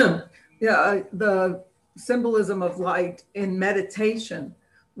find the symbolism of light in meditation.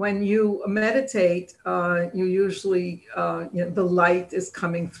 When you meditate, you usually, the light is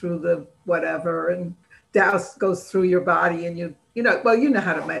coming through the whatever, and douse goes through your body, and you know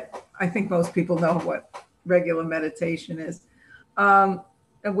how to meditate. I think most people know what regular meditation is, and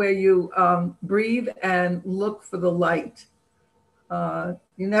where you breathe and look for the light. You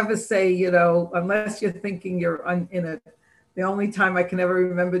never say, unless you're thinking you're in a. The only time I can ever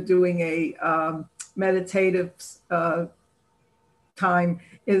remember doing a meditative time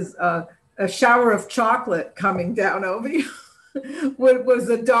is a shower of chocolate coming down over you. was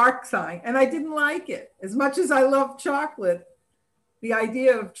a dark sign, and I didn't like it. As much as I love chocolate, the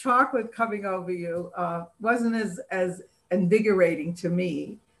idea of chocolate coming over you wasn't as invigorating to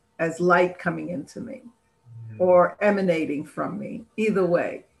me as light coming into me or emanating from me, either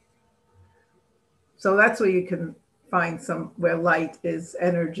way. So that's where you can find where light is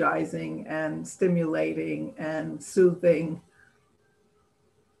energizing and stimulating and soothing.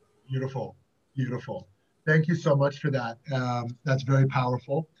 Beautiful, beautiful. Thank you so much for that. That's very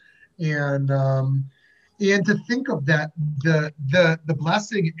powerful. And to think of that, the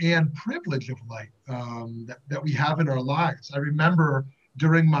blessing and privilege of light that we have in our lives. I remember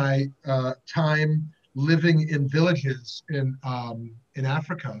during my time living in villages in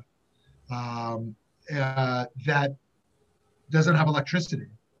Africa, that doesn't have electricity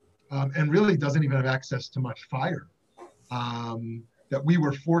and really doesn't even have access to much fire. That we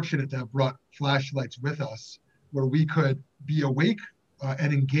were fortunate to have brought flashlights with us where we could be awake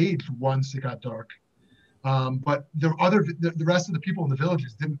and engaged once it got dark. But the rest of the people in the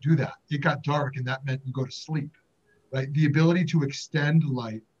villages didn't do that. It got dark, and that meant you go to sleep, right? The ability to extend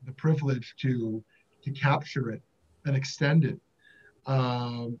light, the privilege to capture it and extend it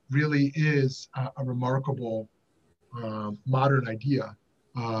really is a remarkable modern idea,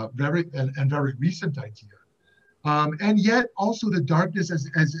 very recent idea. And yet also the darkness,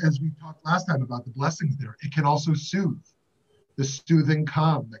 as we talked last time about the blessings there, it can also soothe. the soothing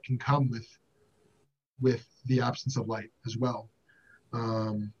calm that can come with the absence of light as well.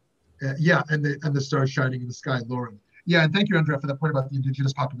 Yeah, and the stars shining in the sky, Lauren. Yeah, and thank you, Andrea, for that point about the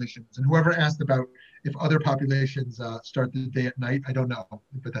indigenous populations. And whoever asked about if other populations start the day at night, I don't know,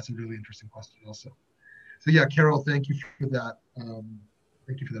 but that's a really interesting question also. So yeah, Carol, thank you for that.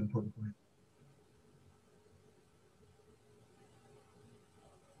 Thank you for that important point.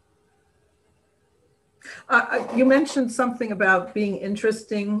 You mentioned something about being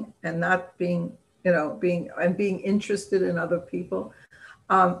interesting and not being, being interested in other people.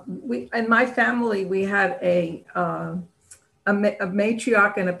 In my family, we had a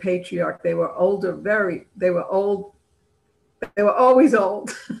matriarch and a patriarch. They were older, they were old. They were always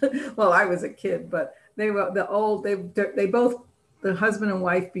old. Well, I was a kid, but they were they both, the husband and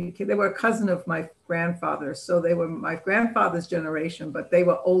wife, they were a cousin of my grandfather. So they were my grandfather's generation, but they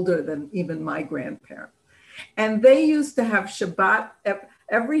were older than even my grandparents. And they used to have Shabbat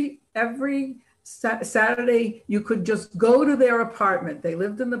every Saturday. You could just go to their apartment. They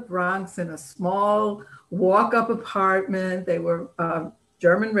lived in the Bronx in a small walk-up apartment. They were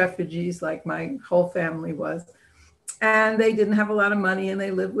German refugees, like my whole family was. And they didn't have a lot of money, and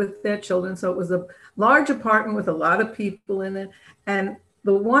they lived with their children. So it was a large apartment with a lot of people in it. And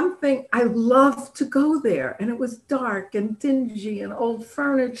the one thing, I loved to go there, and it was dark and dingy and old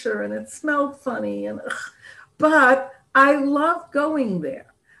furniture, and it smelled funny. But I loved going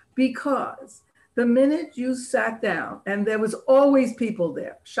there because the minute you sat down, and there was always people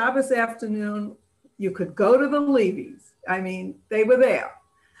there. Shabbos afternoon, you could go to the Levies. I mean, they were there.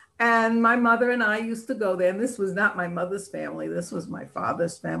 And my mother and I used to go there. And this was not my mother's family. This was my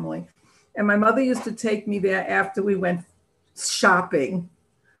father's family. And my mother used to take me there after we went shopping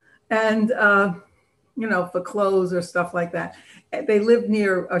and, for clothes or stuff like that. They lived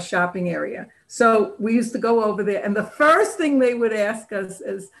near a shopping area. So we used to go over there. And the first thing they would ask us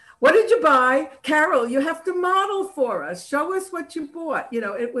is, what did you buy? Carol, you have to model for us. Show us what you bought.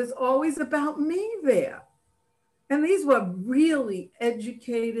 It was always about me there. And these were really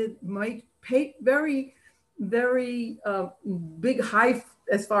educated, very, very big, high,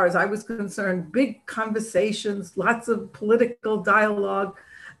 as far as I was concerned, big conversations, lots of political dialogue,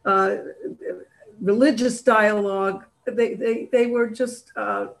 religious dialogue. They were just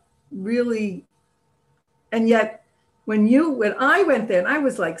really, and yet when I went there, and I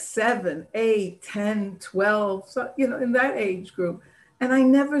was like 7, 8, 10, 12, so, in that age group, and I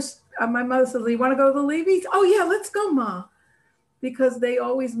never, my mother said, you want to go to the Levies? Oh yeah, let's go, Ma. Because they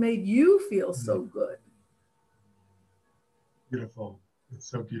always made you feel so good. Beautiful. It's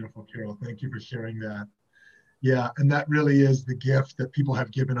so beautiful, Carol. Thank you for sharing that. Yeah, and that really is the gift that people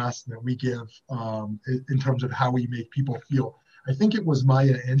have given us, that we give in terms of how we make people feel. I think it was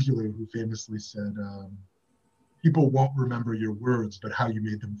Maya Angelou who famously said, people won't remember your words, but how you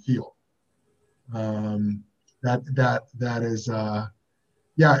made them feel. That is,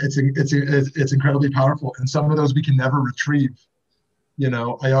 yeah, it's incredibly powerful, and some of those we can never retrieve.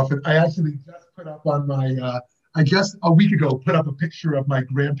 I actually just put up on my, I just a week ago put up a picture of my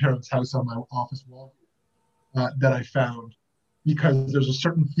grandparents' house on my office wall that I found, because there's a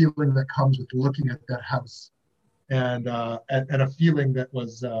certain feeling that comes with looking at that house, and a feeling that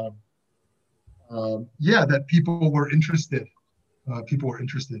was, that people were interested. People were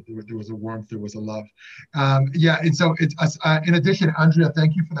interested. There was a warmth. There was a love. And so it's in addition, Andrea,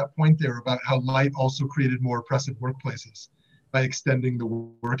 thank you for that point there about how light also created more oppressive workplaces by extending the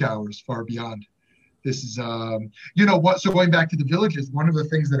work hours far beyond. This is, so going back to the villages, one of the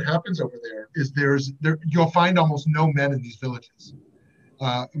things that happens over there is you'll find almost no men in these villages.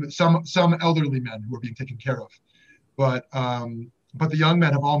 Some elderly men who are being taken care of, but the young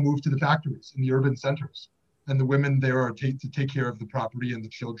men have all moved to the factories in the urban centers. And the women there are to take care of the property and the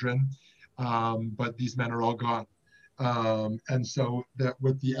children, but these men are all gone. And so that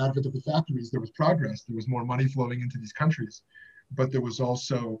with the advent of the factories, there was progress. There was more money flowing into these countries, but there was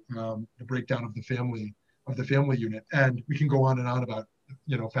also the breakdown of the family unit. And we can go on and on about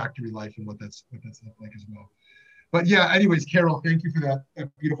factory life and what that's like as well. But yeah, anyways, Carol, thank you for that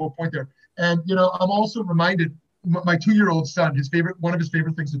beautiful point there. And I'm also reminded, my 2-year-old son, one of his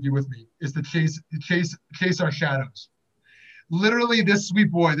favorite things to do with me is to chase our shadows. Literally, this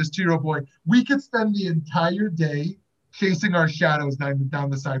sweet boy, this 2-year-old boy, we could spend the entire day chasing our shadows down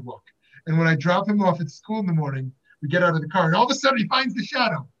the sidewalk. And when I drop him off at school in the morning, we get out of the car, and all of a sudden he finds the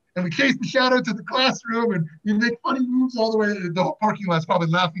shadow, and we chase the shadow to the classroom, and we make funny moves all the way. The whole parking lot's probably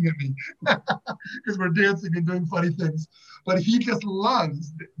laughing at me because we're dancing and doing funny things. But he just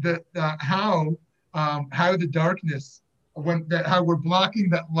loves how the darkness, how we're blocking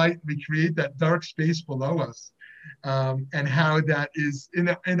that light, we create that dark space below us. and how that is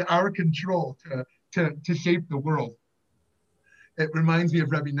in our control to shape the world. It reminds me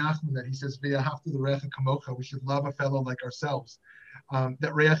of Rabbi Nachman that he says, "V'ahavta l'recha kamocha." We should love a fellow like ourselves.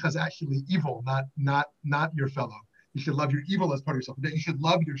 That recha is actually evil, not your fellow. You should love your evil as part of yourself. That you should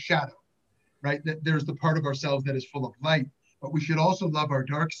love your shadow, right? That there's the part of ourselves that is full of light, but we should also love our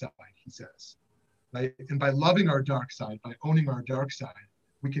dark side, he says, right? And by loving our dark side, by owning our dark side,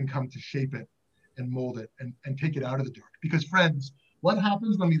 we can come to shape it and mold it and take it out of the dark. Because friends, what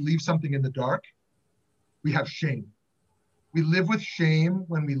happens when we leave something in the dark? We have shame. We live with shame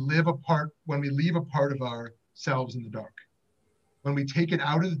when we leave a part of ourselves in the dark. When we take it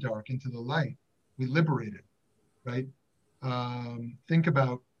out of the dark into the light, we liberate it, right? Think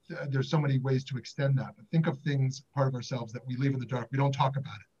about, there's so many ways to extend that, but think of things, part of ourselves that we leave in the dark. We don't talk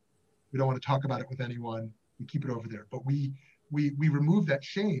about it. We don't want to talk about it with anyone. We keep it over there, but we remove that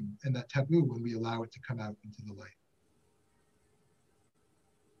shame and that taboo when we allow it to come out into the light.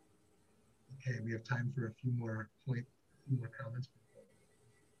 Okay, we have time for a few more comments.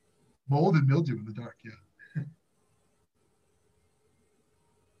 Mold and mildew in the dark, yeah.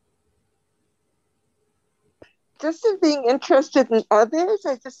 Just in being interested in others,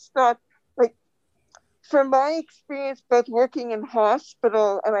 I just thought, like, from my experience, both working in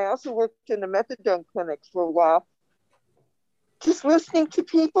hospital and I also worked in a methadone clinic for a while, just listening to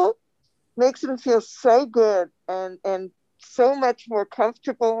people makes them feel so good and so much more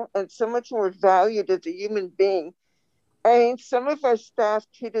comfortable and so much more valued as a human being. I mean, some of our staff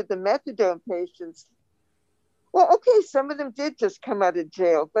treated the methadone patients. Well, okay, some of them did just come out of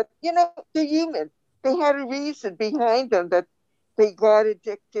jail, but they're human. They had a reason behind them that they got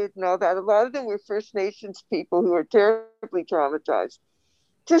addicted and all that. A lot of them were First Nations people who were terribly traumatized.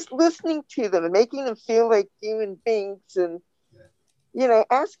 Just listening to them and making them feel like human beings and,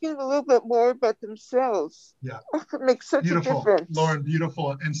 asking them a little bit more about themselves. Yeah. It makes such a difference. Lauren,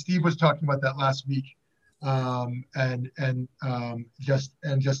 beautiful. And Steve was talking about that last week.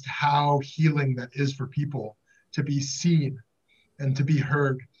 Just how healing that is for people to be seen and to be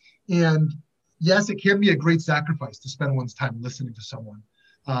heard. And yes, it can be a great sacrifice to spend one's time listening to someone,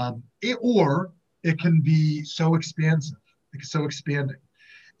 or it can be so expansive, so expanding.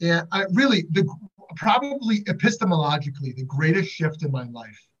 And probably epistemologically, the greatest shift in my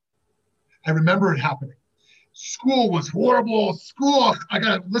life, I remember it happening. School was horrible. I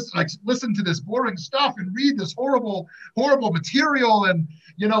gotta listen to this boring stuff and read this horrible material, and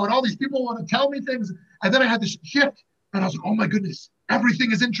and all these people want to tell me things. And then I had this shift, and I was like, oh my goodness,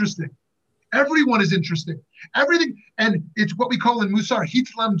 everything is interesting. Everyone is interesting. Everything, and it's what we call in Musar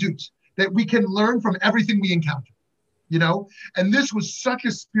hitlamdut, that we can learn from everything we encounter. And this was such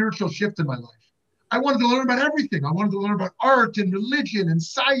a spiritual shift in my life. I wanted to learn about everything. I wanted to learn about art and religion and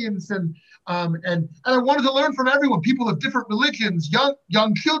science and I wanted to learn from everyone, people of different religions,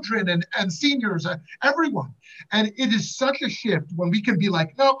 young children and seniors, everyone. And it is such a shift when we can be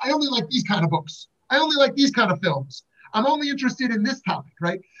like, no, I only like these kind of books. I only like these kind of films. I'm only interested in this topic,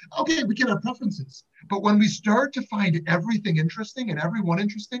 right? Okay, we can have preferences. But when we start to find everything interesting and everyone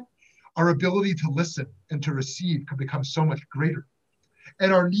interesting, our ability to listen and to receive can become so much greater.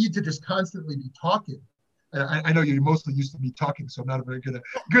 And our need to just constantly be talking. And I know you're mostly used to me talking, so I'm not a very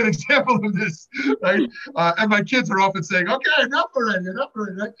good example of this, right? And my kids are often saying, okay, enough already,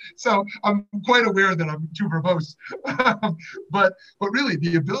 right? So I'm quite aware that I'm too verbose. but really,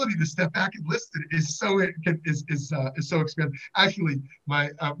 the ability to step back and listen is so expanded. Actually,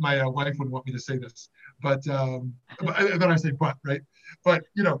 my wife wouldn't want me to say this, but then I say but, right? But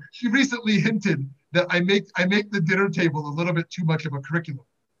she recently hinted that I make the dinner table a little bit too much of a curriculum,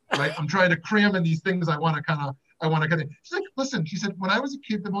 right? I'm trying to cram in these things I want to kind of. She's like, listen, she said, when I was a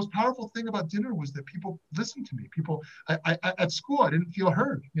kid, the most powerful thing about dinner was that people listened to me. I at school, I didn't feel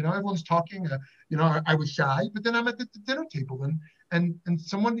heard. Everyone's talking. I was shy, but then I'm at the dinner table and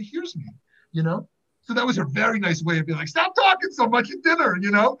someone hears me. So that was a very nice way of being like, stop talking so much at dinner.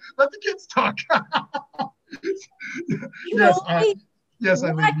 Let the kids talk. Yes, Eileen.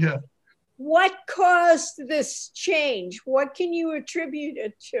 Yeah. What caused this change? What can you attribute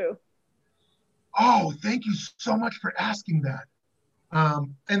it to? Oh, thank you so much for asking that.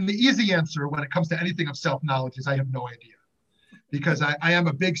 And the easy answer when it comes to anything of self-knowledge is I have no idea. Because I am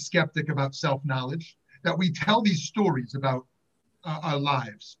a big skeptic about self-knowledge, that we tell these stories about our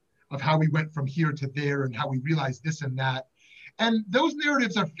lives, of how we went from here to there and how we realized this and that. And those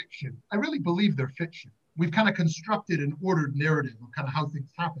narratives are fiction. I really believe they're fiction. We've kind of constructed an ordered narrative of kind of how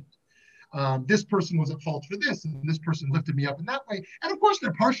things happened. This person was at fault for this, and this person lifted me up in that way. And of course,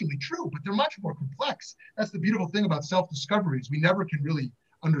 they're partially true, but they're much more complex. That's the beautiful thing about self-discovery is we never can really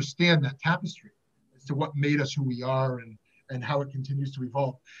understand that tapestry as to what made us who we are and how it continues to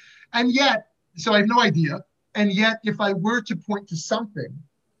evolve. And yet, so I have no idea. And yet, if I were to point to something,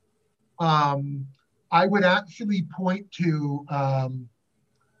 I would actually point to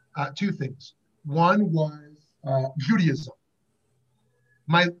two things. One was Judaism.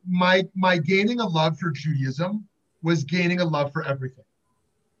 My gaining a love for Judaism was gaining a love for everything,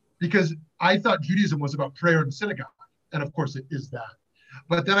 because I thought Judaism was about prayer and synagogue, and of course it is that.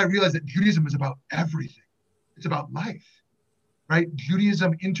 But then I realized that Judaism is about everything. It's about life, right?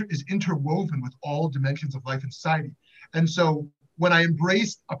 Judaism is interwoven with all dimensions of life and society. And so when I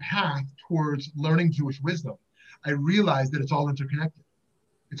embraced a path towards learning Jewish wisdom, I realized that it's all interconnected.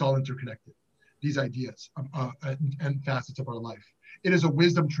 It's all interconnected, these ideas and facets of our life. It is a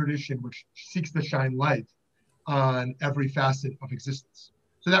wisdom tradition which seeks to shine light on every facet of existence.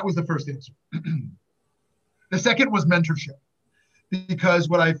 So that was the first answer. The second was mentorship, because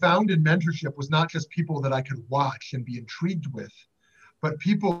what I found in mentorship was not just people that I could watch and be intrigued with, but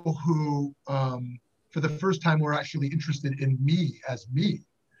people who, for the first time, were actually interested in me as me.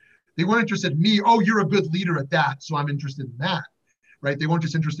 They weren't interested in me, oh, you're a good leader at that, so I'm interested in that, right? They weren't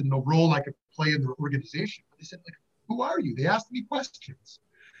just interested in the role I could play in their organization. They said, like, who are you? They asked me questions.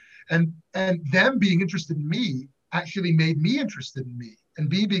 And them being interested in me actually made me interested in me. And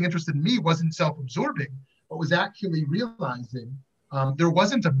me being interested in me wasn't self-absorbing, but was actually realizing there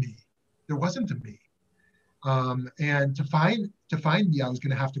wasn't a me. There wasn't a me. And to find me, I was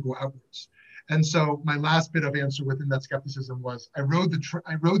going to have to go outwards. And so my last bit of answer within that skepticism was I rode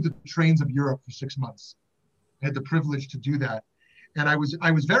the trains of Europe for 6 months. I had the privilege to do that. And I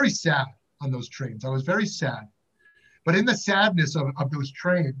was very sad on those trains. I was very sad. But in the sadness of those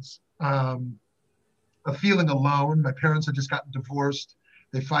trains, of feeling alone, my parents had just gotten divorced.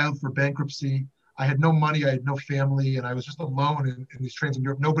 They filed for bankruptcy. I had no money, I had no family, and I was just alone in these trains in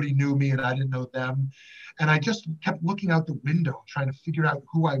Europe. Nobody knew me and I didn't know them. And I just kept looking out the window, trying to figure out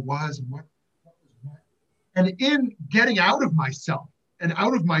who I was and what was what. And in getting out of myself and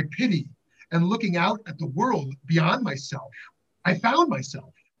out of my pity and looking out at the world beyond myself, I found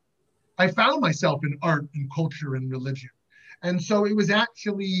myself. I found myself in art and culture and religion. And so it was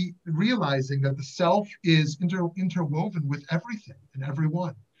actually realizing that the self is interwoven with everything and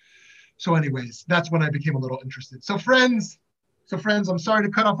everyone. So anyways, that's when I became a little interested. So friends, I'm sorry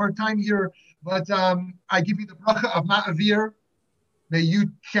to cut off our time here, but I give you the bracha of Mav'ir. May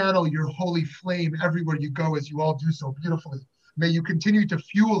you channel your holy flame everywhere you go, as you all do so beautifully. May you continue to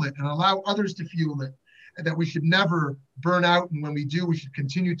fuel it and allow others to fuel it, and that we should never burn out. And when we do, we should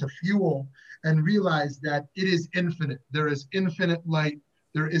continue to fuel and realize that it is infinite. There is infinite light.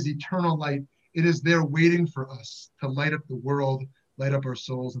 There is eternal light. It is there waiting for us to light up the world, light up our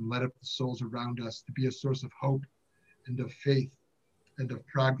souls, and light up the souls around us, to be a source of hope and of faith and of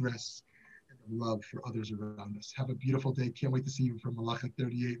progress and of love for others around us. Have a beautiful day. Can't wait to see you from Malacha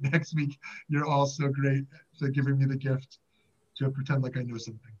 38 next week. You're all so great for giving me the gift to pretend like I know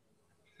something.